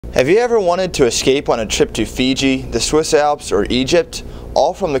Have you ever wanted to escape on a trip to Fiji, the Swiss Alps, or Egypt,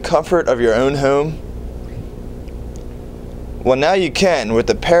 all from the comfort of your own home? Well, now you can with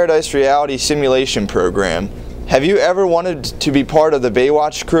the Paradise Reality Simulation Program. Have you ever wanted to be part of the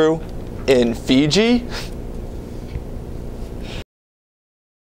Baywatch crew in Fiji?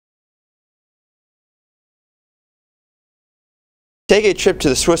 Take a trip to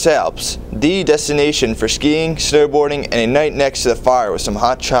the Swiss Alps, the destination for skiing, snowboarding, and a night next to the fire with some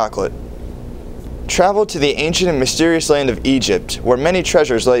hot chocolate. Travel to the ancient and mysterious land of Egypt, where many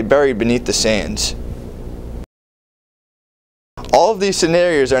treasures lay buried beneath the sands. All of these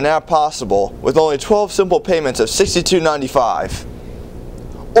scenarios are now possible with only 12 simple payments of $62.95.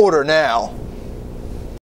 Order now!